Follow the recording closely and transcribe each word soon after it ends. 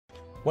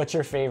What's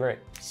your favorite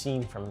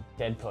scene from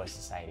Dead Poets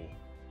Society?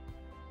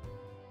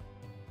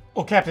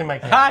 Oh, Captain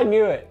Mike. I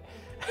knew it.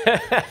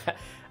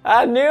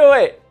 I knew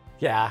it.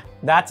 Yeah,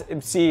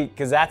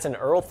 because that's an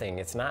Earle thing.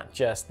 It's not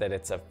just that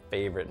it's a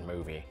favorite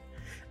movie.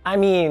 I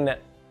mean,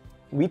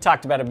 we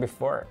talked about it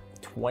before.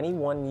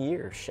 21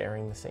 years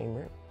sharing the same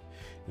room.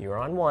 You were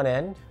on one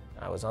end,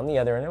 I was on the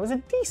other end. It was a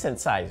decent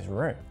sized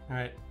room.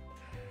 Right.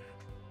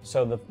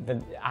 So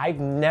I've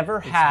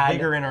never had...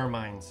 bigger in our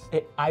minds.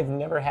 I've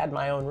never had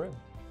my own room.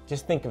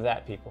 Just think of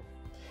that, people.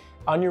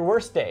 On your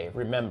worst day,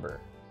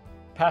 remember,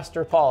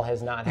 Pastor Paul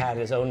has not had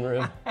his own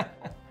room.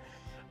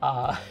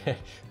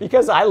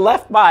 Because I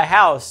left my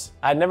house.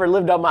 I never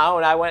lived on my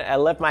own. I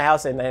left my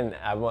house and then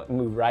I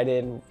moved right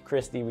in.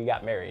 Christi, we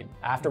got married.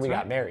 After we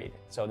got married.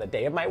 So the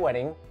day of my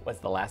wedding was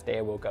the last day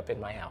I woke up in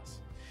my house.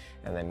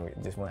 And then we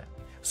just went.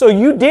 So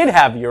you did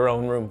have your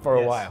own room for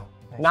a while.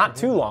 Not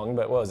too long,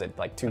 but what was it,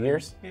 like 2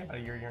 years? Yeah, about a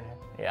year and a half.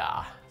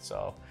 Yeah,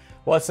 so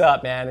what's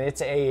up, man?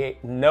 It's a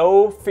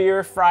No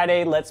Fear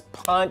Friday. Let's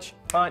punch,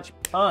 punch,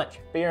 punch.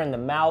 Fear in the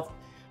mouth.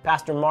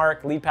 Pastor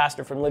Mark, lead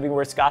pastor from Living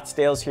Word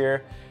Scottsdale's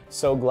here.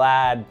 So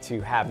glad to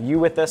have you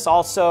with us.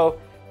 Also,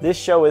 this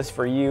show is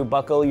for you.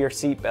 Buckle your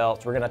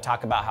seatbelts. We're going to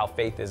talk about how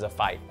faith is a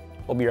fight.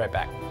 We'll be right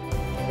back.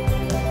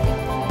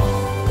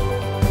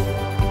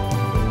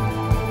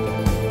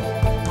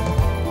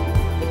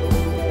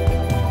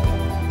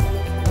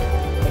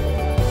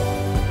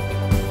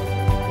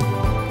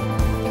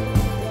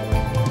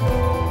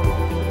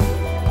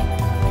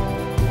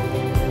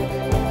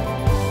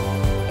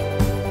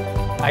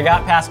 I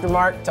got Pastor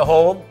Mark to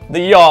hold the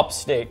yawp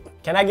stick.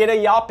 Can I get a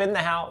yawp in the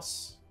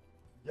house?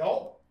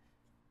 Yawp.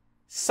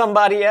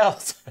 Somebody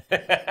else.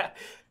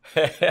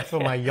 Throw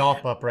my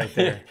yawp up right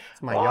there.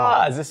 It's my Wow,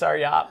 yawp. is this our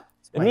yawp?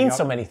 It means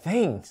so many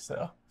things.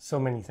 So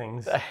many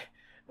things.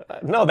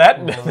 No,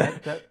 that means,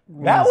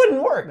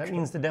 wouldn't work. That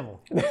means the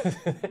devil.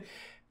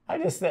 I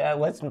just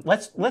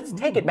let's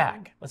take it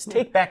back. Let's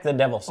take back the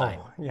devil sign.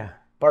 Oh, yeah.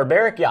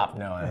 Barbaric yawp.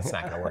 No, that's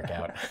not going to work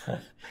out.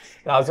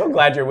 No, I'm so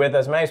glad you're with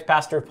us. My name is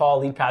Pastor Paul,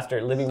 lead pastor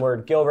at Living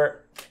Word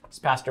Gilbert. It's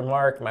Pastor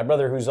Mark, my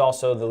brother, who's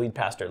also the lead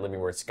pastor at Living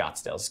Word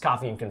Scottsdale. It's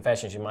Coffee and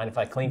Confessions. You mind if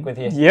I clink with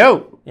you?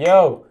 Yo.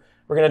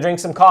 We're going to drink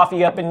some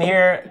coffee up in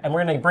here, and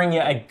we're going to bring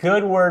you a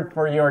good word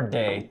for your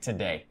day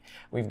today.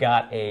 We've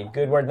got a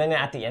good word. Then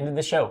at the end of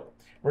the show,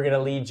 we're going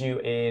to lead you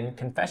in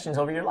confessions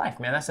over your life.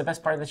 Man, that's the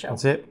best part of the show.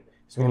 That's it.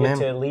 So we get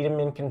to lead them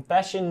in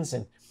confessions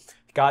and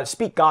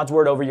speak God's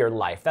word over your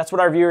life. That's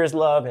what our viewers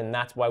love, and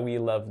that's why we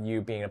love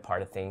you being a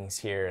part of things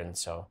here. And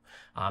so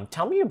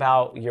tell me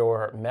about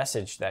your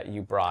message that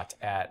you brought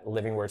at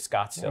Living Word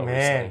Scottsdale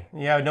recently.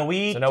 Yeah, no,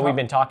 we've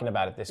been talking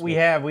about it this week.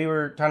 We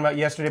were talking about it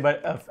yesterday,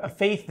 but a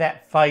faith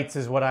that fights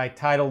is what I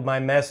titled my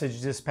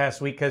message this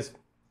past week, because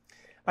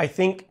I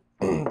think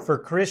for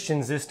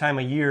Christians this time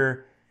of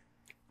year,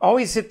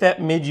 always hit that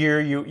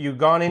mid-year. You've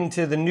gone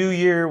into the new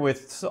year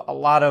with a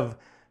lot of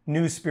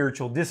new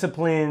spiritual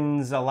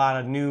disciplines, a lot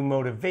of new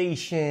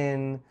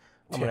motivation.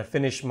 I'm going to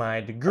finish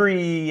my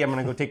degree. I'm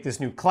going to go take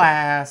this new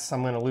class.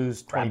 I'm going to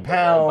lose 20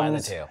 pounds. By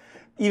the tail.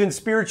 Even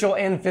spiritual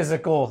and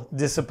physical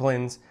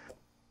disciplines.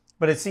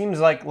 But it seems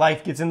like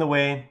life gets in the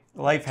way.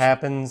 Life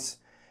happens.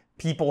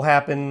 People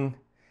happen.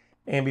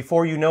 And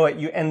before you know it,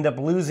 you end up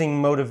losing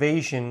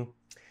motivation.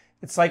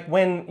 It's like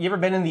when you ever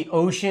been in the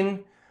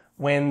ocean,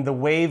 when the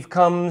wave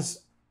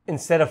comes,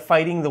 instead of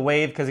fighting the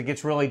wave because it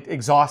gets really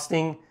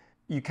exhausting,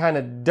 you kind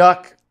of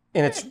duck,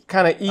 and it's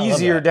kind of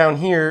easier down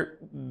here.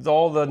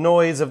 All the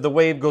noise of the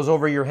wave goes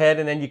over your head,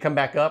 and then you come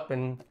back up,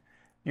 and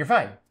you're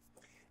fine.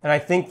 And I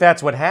think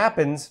that's what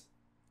happens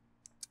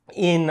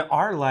in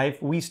our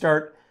life. We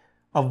start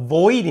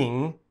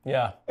avoiding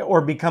or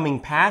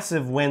becoming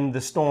passive when the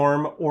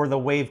storm or the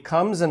wave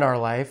comes in our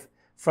life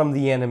from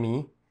the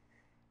enemy.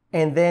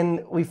 And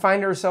then we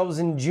find ourselves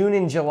in June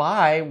and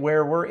July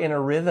where we're in a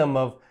rhythm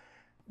of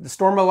the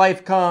storm of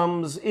life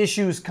comes,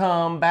 issues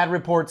come, bad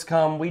reports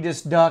come. We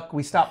just duck.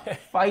 We stop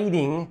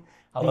fighting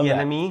the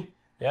enemy.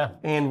 Yeah.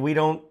 And we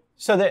don't.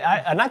 So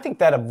I think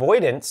that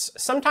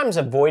sometimes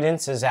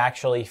avoidance is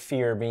actually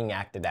fear being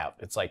acted out.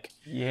 It's like,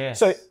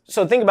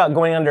 so think about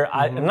going under,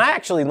 and I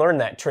actually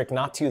learned that trick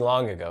not too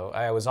long ago.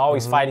 I was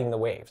always fighting the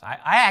waves. I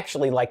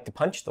actually like to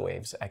punch the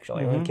waves,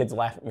 actually. When kids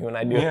laugh at me when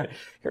I do it.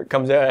 Here it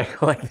comes out, I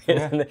go like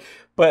this. Yeah.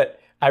 But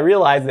I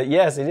realized that,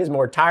 yes, it is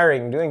more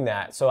tiring doing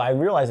that. So I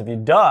realized if you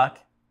duck,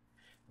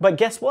 but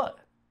guess what?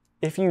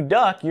 If you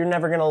duck, you're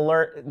never going to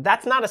learn.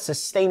 That's not a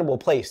sustainable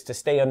place to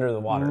stay under the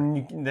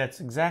water. That's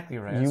exactly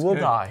right. You will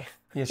die.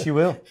 Yes, you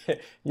will.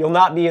 You'll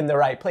not be in the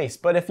right place.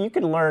 But if you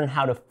can learn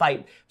how to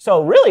fight.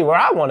 So really where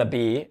I want to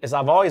be is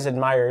I've always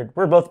admired,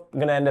 we're both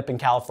going to end up in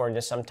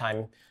California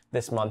sometime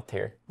this month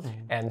here.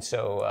 And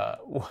so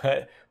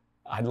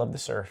I'd love to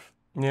surf.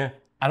 Yeah.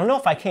 I don't know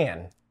if I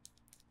can.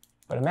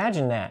 But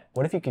imagine that.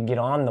 What if you could get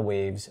on the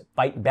waves,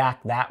 fight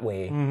back that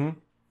way,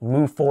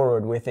 move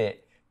forward with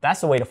it? That's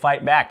the way to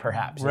fight back,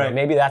 perhaps. Right. You know,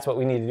 maybe that's what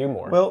we need to do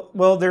more.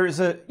 Well, there's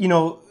in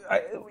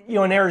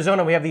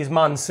Arizona we have these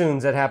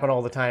monsoons that happen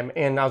all the time.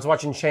 And I was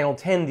watching Channel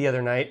 10 the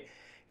other night,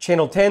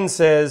 Channel 10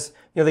 says,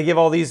 they give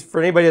all these, for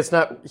anybody that's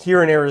not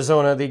here in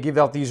Arizona, they give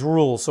out these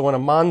rules. So when a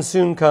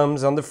monsoon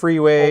comes on the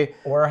freeway.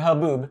 Or a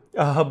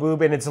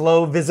haboob. And it's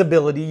low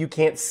visibility, you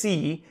can't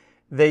see,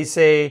 they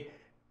say,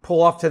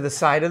 pull off to the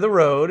side of the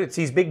road. It's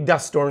these big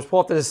dust storms. Pull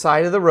off to the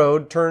side of the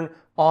road, turn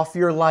off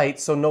your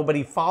lights so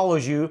nobody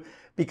follows you.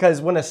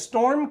 Because when a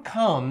storm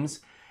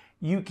comes,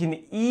 you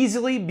can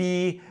easily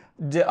be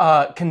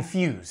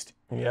confused.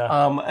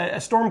 Yeah. A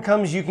storm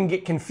comes, you can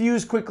get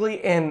confused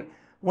quickly. And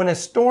when a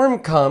storm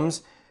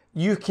comes,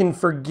 you can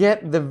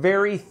forget the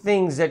very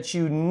things that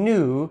you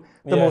knew,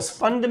 the most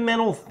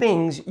fundamental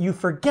things, you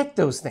forget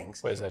those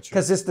things. Why is that true?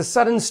 Because it's the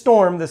sudden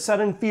storm, the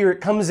sudden fear,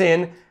 it comes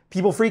in,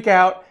 people freak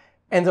out,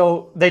 and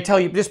they tell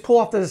you, just pull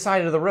off to the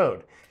side of the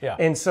road. Yeah.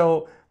 And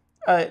so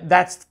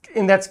that's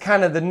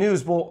kind of the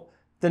news. Well,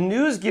 the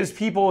news gives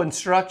people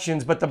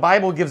instructions, but the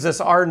Bible gives us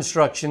our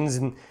instructions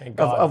and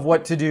of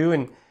what to do.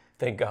 And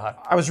thank God.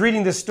 I was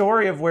reading this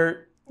story of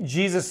where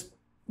Jesus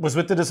was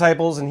with the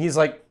disciples, and he's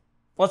like,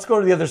 let's go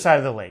to the other side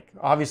of the lake.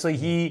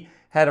 Obviously,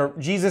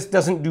 Jesus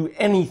doesn't do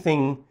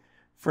anything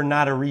for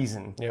not a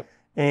reason. Yep.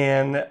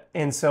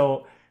 And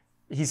so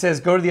he says,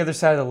 go to the other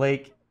side of the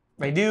lake.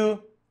 They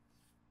do.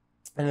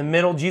 In the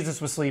middle,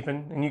 Jesus was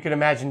sleeping, and you can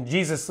imagine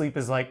Jesus' sleep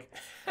is like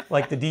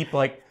the deep,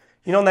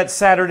 on that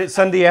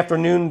Sunday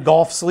afternoon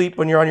golf sleep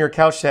when you're on your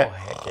couch. Oh,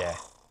 heck yeah.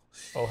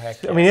 Oh,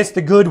 heck yeah. I mean, it's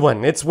the good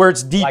one. It's where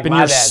it's deep in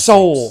your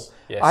soul.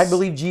 Yes. I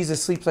believe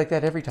Jesus sleeps like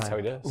that every time. That's how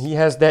he does. He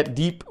has that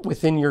deep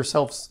within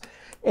yourself.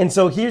 And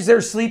so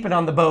they're sleeping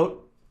on the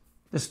boat.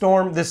 The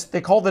storm,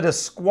 they called it a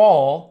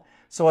squall.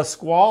 So a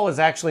squall is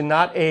actually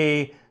not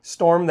a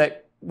storm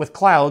with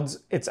clouds.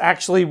 It's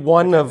actually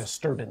one of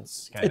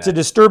disturbance. It's a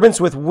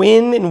disturbance with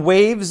wind and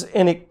waves,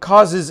 and it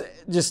causes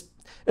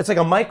it's like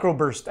a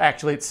microburst,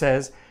 actually, it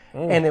says.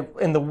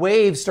 And the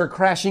waves start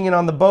crashing in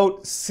on the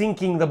boat,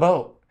 sinking the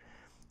boat.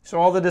 So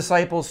all the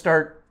disciples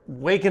start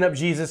waking up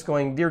Jesus,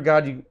 going, "Dear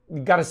God, you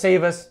got to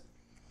save us."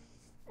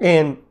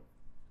 And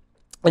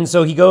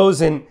so he goes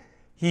and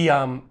he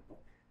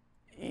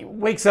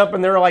wakes up,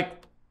 and they're like,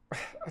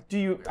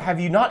 have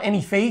you not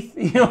any faith?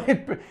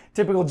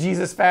 Typical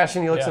Jesus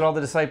fashion. He looks at all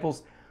the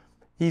disciples.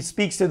 He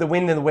speaks to the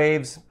wind and the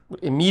waves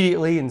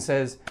immediately and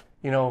says,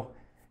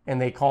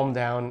 and they calm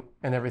down,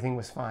 and everything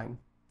was fine.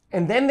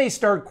 And then they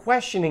start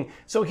questioning.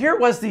 So here it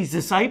was, these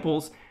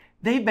disciples,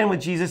 they've been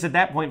with Jesus at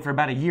that point for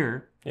about a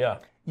year. Yeah.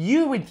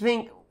 You would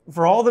think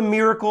for all the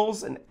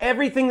miracles and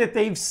everything that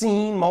they've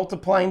seen,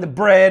 multiplying the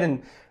bread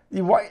and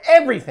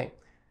everything,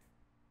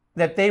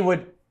 that they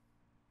would,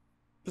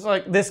 it's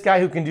like this guy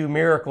who can do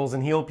miracles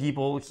and heal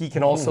people, he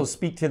can also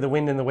speak to the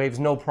wind and the waves,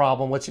 no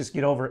problem, let's just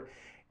get over it.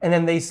 And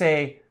then they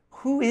say,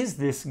 who is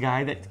this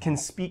guy that can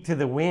speak to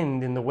the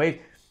wind and the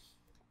wave?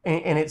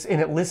 And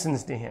it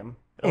listens to him.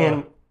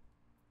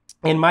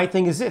 And my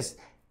thing is this,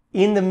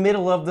 in the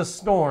middle of the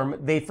storm,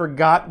 they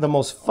forgot the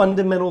most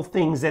fundamental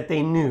things that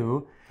they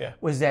knew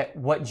was that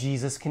what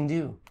Jesus can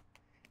do.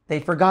 They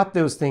forgot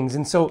those things.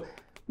 And so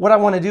what I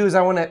want to do is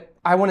I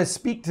want to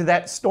speak to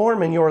that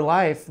storm in your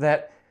life,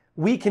 that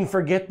we can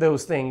forget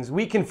those things.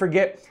 We can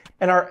forget,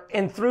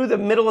 and through the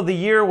middle of the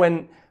year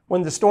when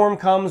the storm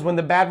comes, when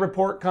the bad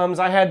report comes,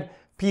 I had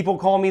people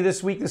call me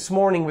this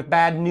morning with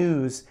bad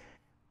news.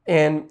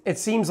 And it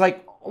seems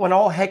like when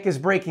all heck is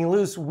breaking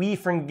loose, we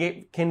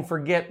can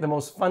forget the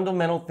most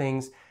fundamental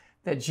things,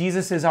 that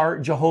Jesus is our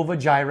Jehovah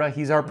Jireh.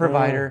 He's our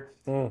provider.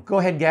 Go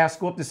ahead, gas,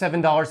 go up to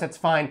 $7. That's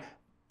fine.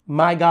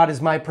 My God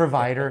is my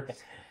provider.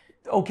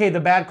 Okay, the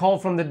bad call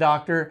from the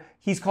doctor.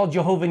 He's called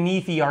Jehovah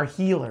Nephi, our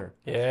healer.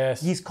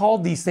 Yes. He's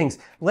called these things.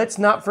 Let's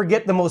not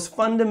forget the most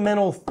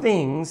fundamental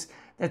things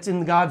that's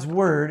in God's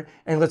word,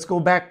 and let's go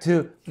back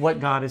to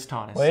what God has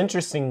taught us. Well,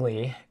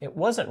 interestingly, it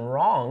wasn't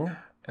wrong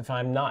if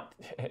I'm not...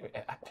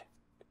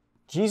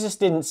 Jesus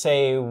didn't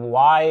say,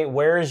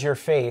 where is your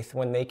faith,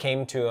 when they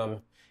came to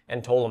him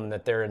and told him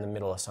that they're in the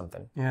middle of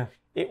something. Yeah.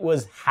 It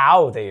was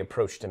how they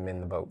approached him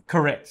in the boat.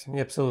 Correct.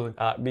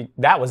 Absolutely.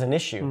 That was an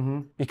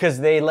issue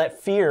because they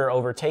let fear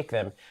overtake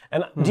them.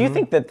 And do you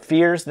think that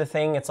fear's the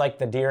thing? It's like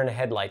the deer in the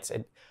headlights.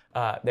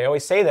 They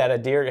always say that a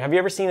deer... Have you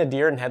ever seen a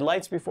deer in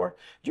headlights before?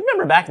 Do you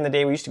remember back in the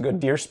day we used to go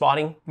deer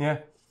spotting? Yeah.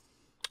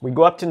 We'd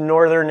go up to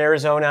northern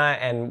Arizona,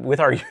 and with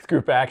our youth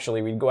group,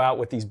 actually, we'd go out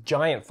with these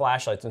giant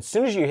flashlights. And as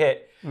soon as you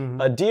hit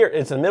a deer,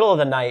 it's in the middle of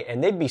the night,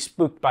 and they'd be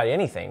spooked by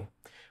anything.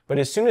 But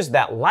as soon as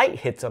that light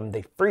hits them,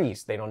 they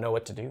freeze. They don't know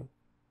what to do.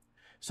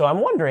 So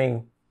I'm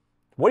wondering,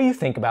 what do you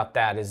think about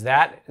that? Is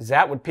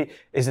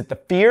it the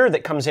fear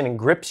that comes in and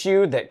grips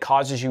you that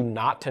causes you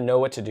not to know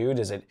what to do?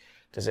 Does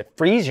it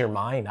freeze your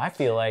mind? I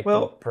feel like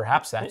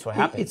perhaps that's what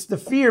happens. It's the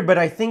fear, but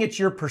I think it's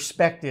your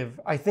perspective.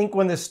 I think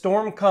when the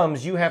storm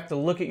comes, you have to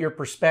look at your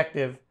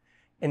perspective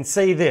and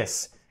say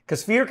this.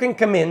 Because fear can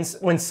come in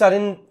when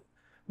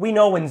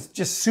when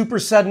just super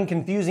sudden,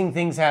 confusing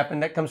things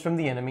happen. That comes from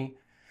the enemy.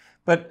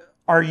 But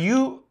are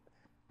you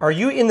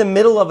in the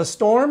middle of a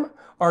storm?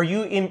 Are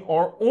you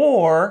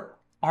or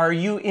are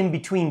you in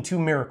between two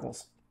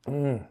miracles?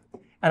 And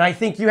I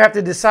think you have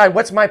to decide,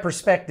 what's my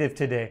perspective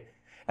today?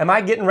 Am I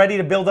getting ready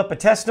to build up a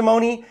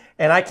testimony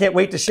and I can't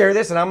wait to share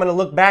this and I'm going to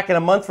look back in a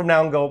month from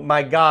now and go,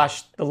 my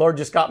gosh, the Lord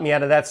just got me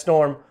out of that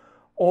storm?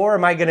 Or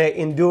am I going to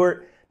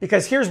endure?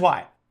 Because here's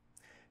why.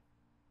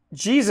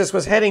 Jesus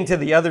was heading to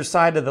the other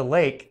side of the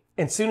lake.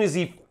 And as soon as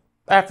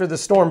after the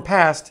storm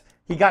passed,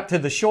 he got to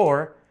the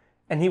shore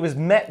and he was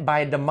met by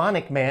a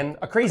demonic man,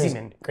 a crazy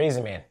man.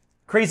 Crazy man.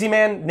 Crazy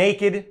man,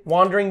 naked,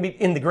 wandering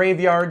in the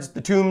graveyards,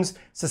 the tombs.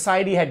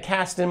 Society had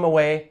cast him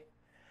away.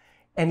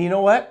 And you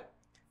know what?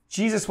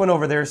 Jesus went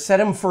over there,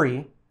 set him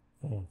free.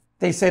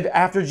 They said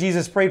after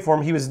Jesus prayed for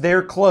him, he was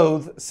there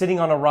clothed, sitting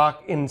on a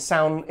rock in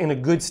a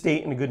good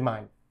state and a good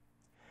mind.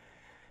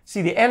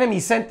 See, the enemy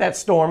sent that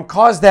storm,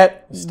 caused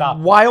that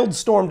wild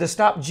storm to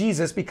stop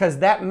Jesus because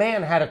that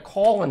man had a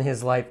call in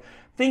his life.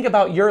 Think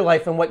about your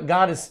life and what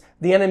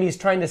the enemy is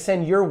trying to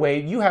send your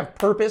way. You have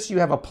purpose, you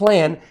have a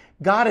plan.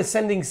 God is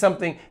sending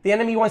something. The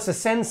enemy wants to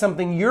send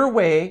something your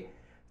way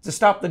to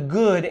stop the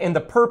good and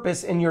the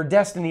purpose in your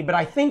destiny. But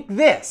I think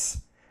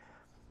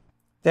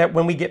that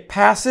when we get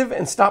passive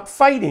and stop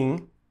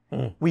fighting,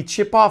 we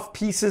chip off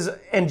pieces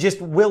and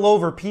just will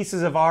over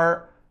pieces of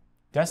our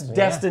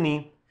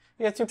destiny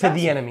to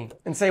the enemy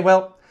and say,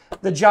 well,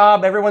 the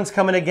job, everyone's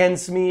coming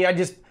against me.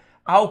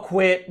 I'll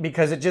quit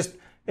because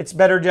it's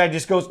better I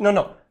just go.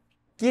 No.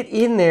 Get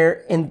in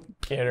there and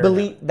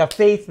believe the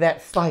faith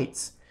that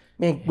fights.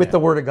 Man, with the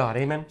word of God.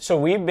 Amen. So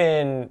we've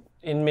been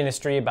in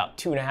ministry about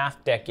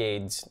 2.5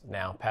 decades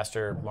now,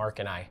 Pastor Mark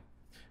and I.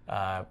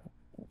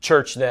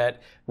 Church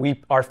that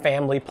our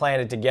family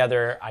planted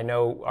together. I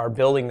know our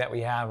building that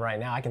we have right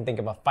now, I can think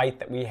of a fight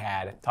that we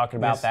had talking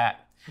about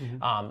that. We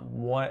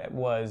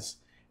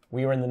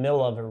were in the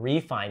middle of a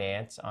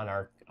refinance on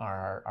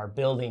our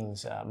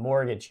building's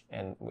mortgage,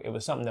 and it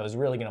was something that was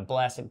really going to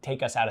bless and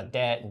take us out of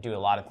debt and do a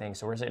lot of things.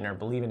 So we're sitting there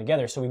believing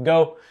together. So we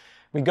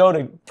go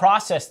to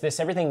process this.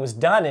 Everything was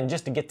done, and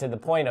just to get to the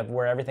point of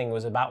where everything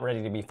was about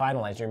ready to be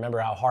finalized. You remember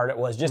how hard it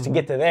was just to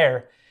get to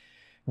there.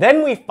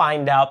 Then we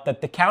find out that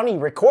the county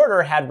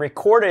recorder had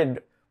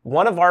recorded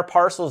one of our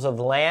parcels of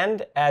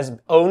land as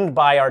owned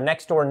by our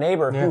next door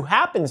neighbor, who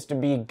happens to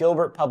be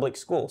Gilbert Public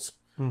Schools.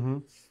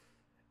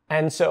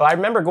 And so I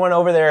remember going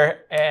over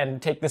there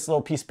and take this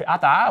little piece. I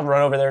thought I'll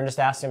run over there and just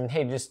ask him,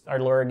 hey,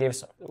 our lawyer gave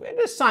us,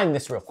 just sign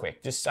this real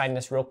quick. Just sign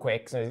this real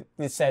quick. So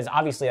it says,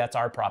 obviously that's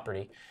our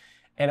property.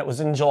 And it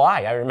was in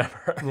July, I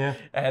remember.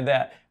 And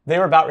they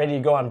were about ready to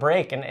go on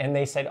break. And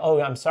they said,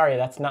 oh, I'm sorry,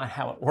 that's not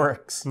how it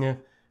works.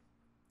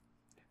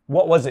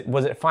 What was it?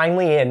 Was it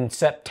finally in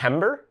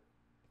September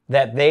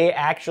that they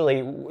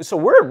actually, so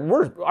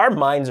our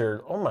minds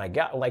are, oh my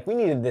God, like we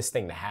needed this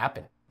thing to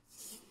happen.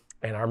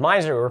 And our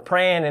minds we're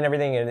praying and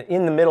everything, and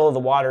in the middle of the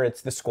water,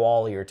 it's the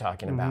squall you're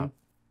talking about.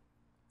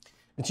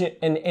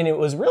 And it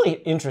was really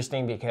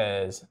interesting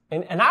because,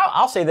 and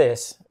I'll say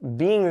this,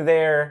 being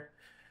there,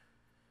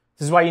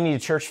 this is why you need a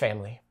church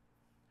family.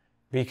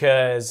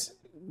 Because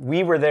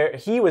we were there,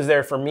 he was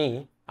there for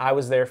me, I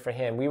was there for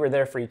him. We were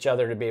there for each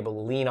other to be able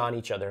to lean on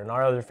each other and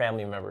our other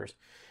family members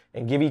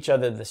and give each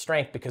other the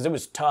strength, because it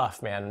was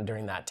tough, man,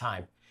 during that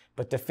time.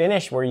 But to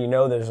finish where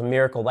there's a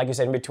miracle, like you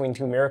said, in between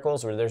two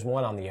miracles, where there's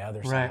one on the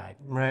other side.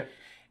 Right.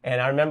 And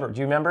I remember,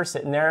 do you remember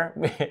sitting there?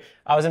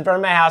 I was in front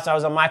of my house, I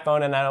was on my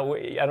phone, and I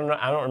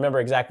don't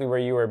remember exactly where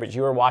you were, but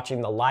you were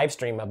watching the live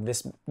stream of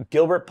this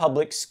Gilbert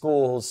Public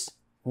Schools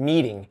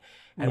meeting.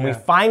 And we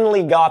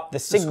finally got the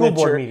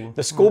signature,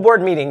 the school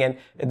board meeting, and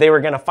they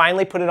were going to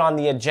finally put it on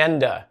the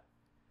agenda.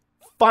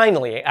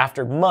 Finally,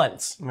 after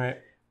months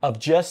of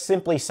just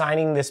simply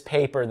signing this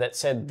paper that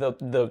said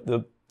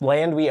the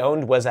land we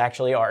owned was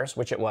actually ours,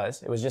 which it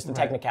was. It was just a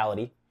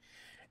technicality.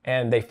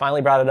 And they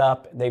finally brought it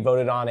up, they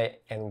voted on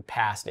it, and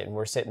passed it. And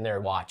we're sitting there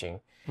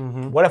watching.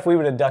 What if we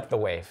would have ducked the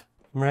wave?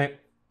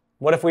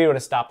 What if we would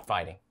have stopped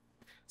fighting?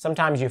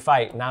 Sometimes you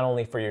fight not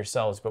only for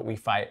yourselves, but we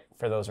fight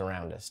for those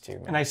around us too.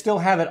 Man. And I still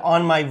have it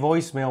on my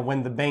voicemail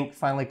when the bank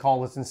finally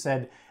called us and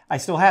said, I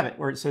still have it,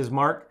 where it says,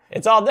 Mark,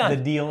 it's all done.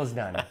 The deal is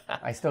done.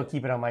 I still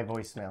keep it on my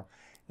voicemail.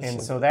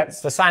 And so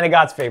that's the sign of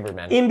God's favor,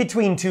 man. In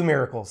between two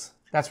miracles.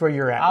 That's where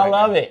you're at. I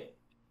love it.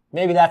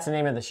 Maybe that's the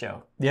name of the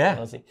show. Yeah.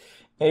 Let's see.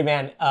 Hey,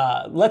 man,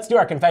 let's do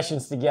our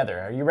confessions together.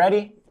 Are you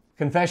ready?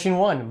 Confession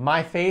 1.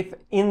 My faith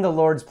in the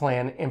Lord's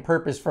plan and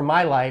purpose for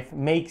my life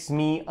makes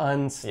me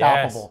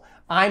unstoppable. Yes.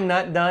 I'm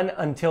not done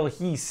until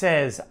He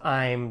says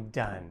I'm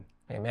done.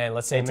 Amen.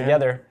 Let's say it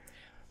together.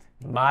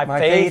 My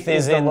faith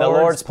is in the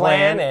Lord's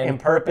plan and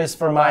purpose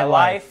for my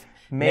life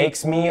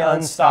makes me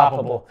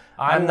unstoppable.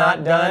 I'm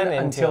not done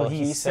until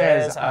He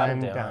says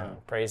I'm done.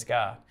 Praise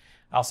God.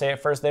 I'll say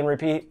it first, then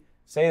repeat.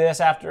 Say this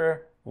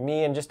after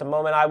me in just a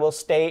moment. I will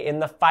stay in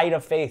the fight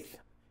of faith.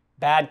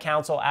 Bad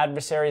counsel,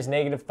 adversaries,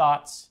 negative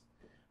thoughts.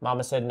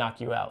 Mama said knock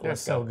you out.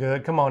 That's so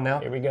good. Come on now.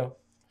 Here we go.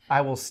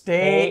 I will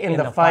stay in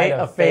the fight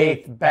of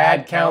faith.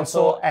 Bad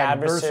counsel,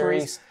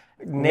 adversaries,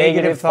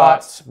 negative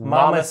thoughts.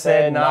 Mama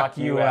said knock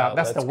you out.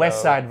 That's the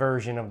West Side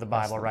version of the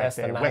Bible right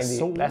there.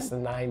 That's the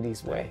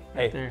 90s way.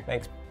 Hey,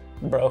 thanks,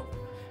 bro.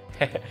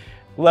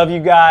 Love you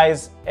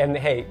guys. And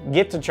hey,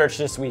 get to church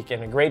this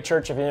weekend. A great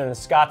church if you're in the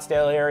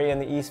Scottsdale area in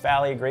the East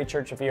Valley. A great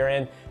church if you're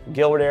in the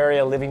Gilbert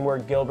area, Living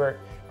Word Gilbert,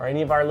 or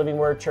any of our Living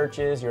Word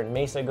churches. You're in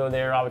Mesa, go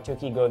there.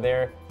 Awatuki, go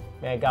there.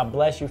 Man, God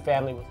bless you,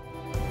 family.